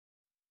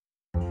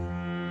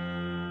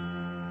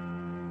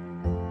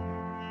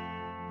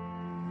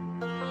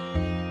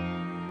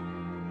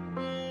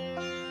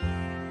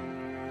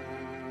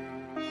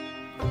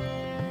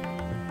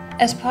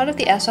As part of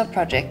the ASSAR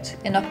project,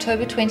 in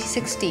October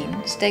 2016,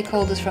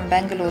 stakeholders from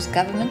Bangalore's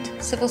government,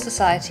 civil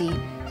society,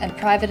 and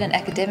private and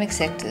academic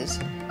sectors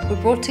were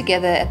brought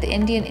together at the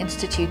Indian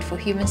Institute for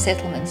Human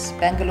Settlements,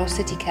 Bangalore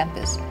City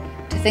Campus,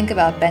 to think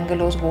about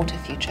Bangalore's water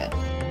future.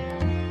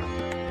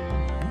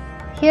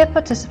 Here,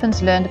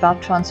 participants learned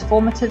about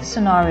Transformative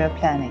Scenario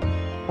Planning,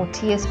 or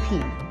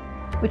TSP,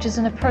 which is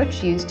an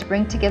approach used to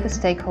bring together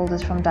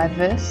stakeholders from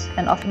diverse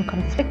and often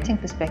conflicting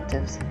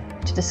perspectives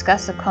to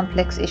discuss a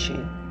complex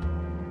issue.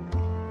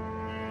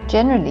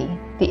 Generally,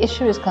 the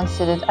issue is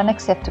considered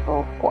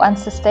unacceptable or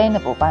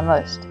unsustainable by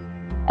most,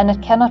 and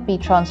it cannot be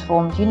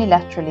transformed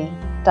unilaterally,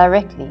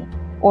 directly,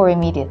 or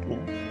immediately.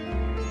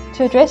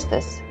 To address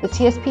this, the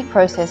TSP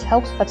process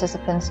helps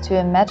participants to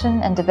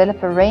imagine and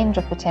develop a range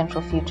of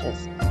potential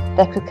futures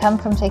that could come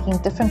from taking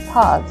different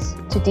paths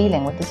to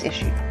dealing with this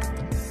issue.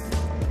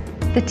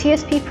 The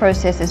TSP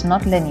process is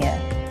not linear,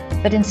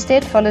 but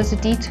instead follows a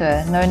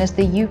detour known as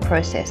the U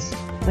process,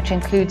 which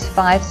includes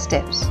 5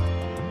 steps.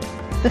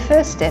 The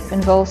first step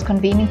involves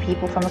convening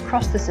people from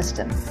across the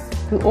system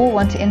who all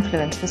want to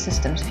influence the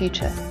system's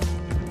future.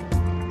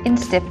 In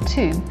step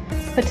 2,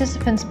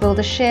 participants build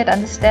a shared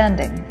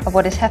understanding of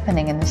what is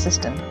happening in the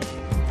system.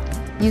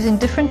 Using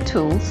different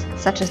tools,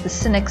 such as the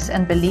cynics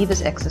and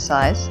believers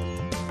exercise,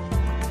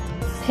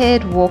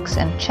 paired walks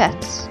and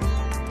chats,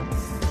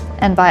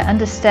 and by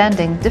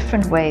understanding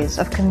different ways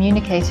of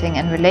communicating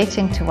and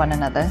relating to one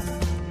another,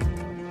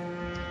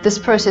 this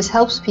process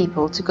helps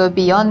people to go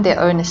beyond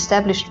their own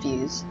established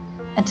views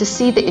and to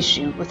see the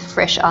issue with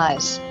fresh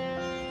eyes.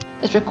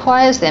 It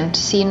requires them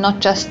to see not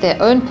just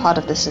their own part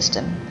of the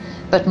system,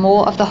 but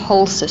more of the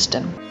whole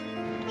system.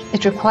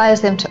 It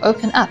requires them to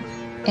open up,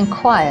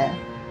 inquire,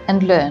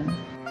 and learn.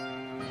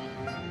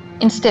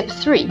 In step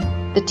 3,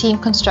 the team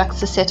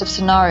constructs a set of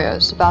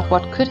scenarios about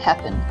what could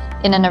happen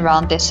in and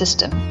around their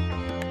system.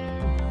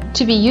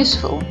 To be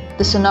useful,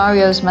 the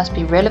scenarios must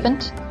be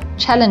relevant,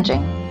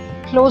 challenging,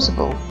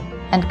 plausible,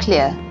 and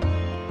clear.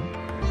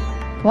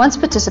 Once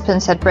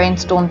participants had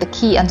brainstormed the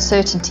key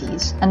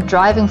uncertainties and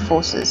driving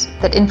forces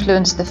that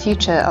influence the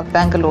future of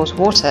Bangalore's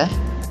water,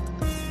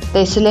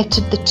 they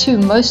selected the 2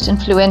 most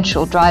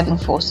influential driving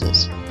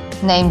forces,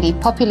 namely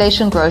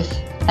population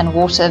growth and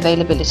water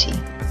availability.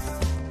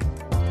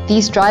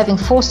 These driving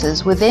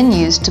forces were then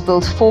used to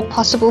build 4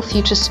 possible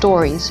future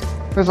stories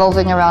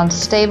revolving around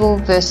stable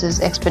versus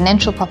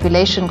exponential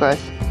population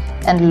growth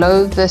and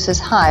low versus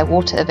high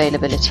water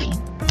availability.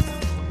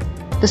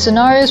 The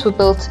scenarios were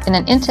built in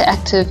an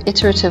interactive,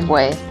 iterative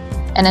way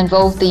and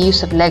involved the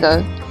use of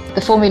Lego, the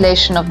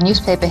formulation of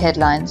newspaper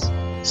headlines,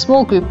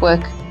 small group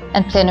work,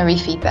 and plenary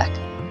feedback.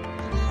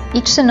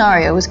 Each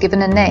scenario was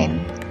given a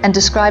name and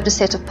described a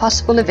set of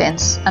possible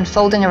events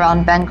unfolding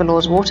around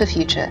Bangalore's water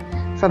future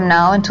from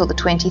now until the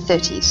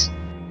 2030s.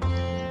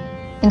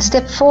 In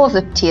step 4 of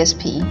the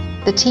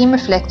TSP, the team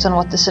reflects on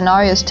what the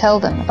scenarios tell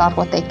them about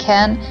what they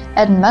can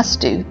and must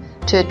do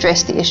to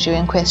address the issue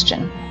in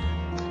question.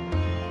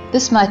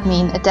 This might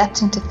mean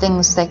adapting to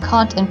things they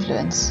can't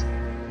influence,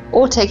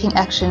 or taking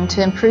action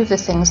to improve the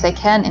things they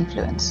can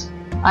influence,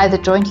 either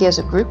jointly as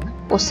a group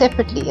or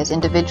separately as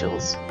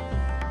individuals.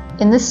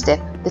 In this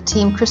step, the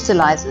team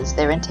crystallizes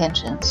their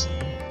intentions.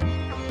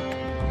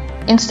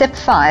 In step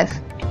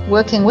 5,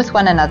 working with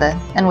one another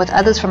and with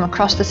others from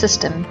across the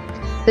system,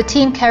 the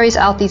team carries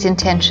out these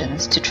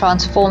intentions to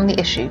transform the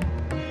issue.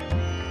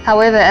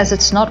 However, as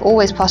it's not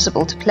always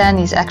possible to plan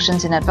these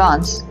actions in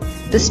advance,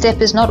 this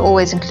step is not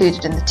always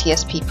included in the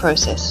TSP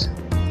process.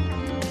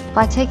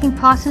 By taking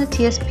part in a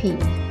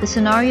TSP, the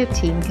scenario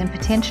team can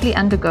potentially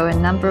undergo a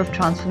number of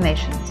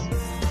transformations.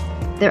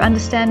 Their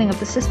understanding of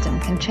the system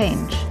can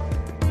change.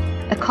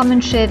 A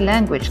common shared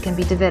language can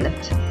be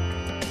developed.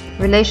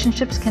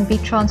 Relationships can be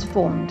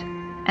transformed,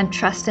 and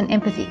trust and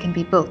empathy can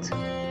be built.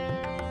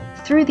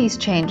 Through these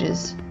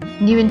changes,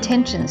 new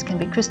intentions can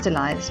be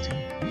crystallized,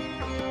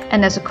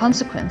 and as a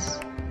consequence,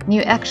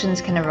 new actions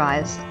can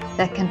arise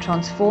that can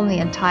transform the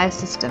entire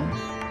system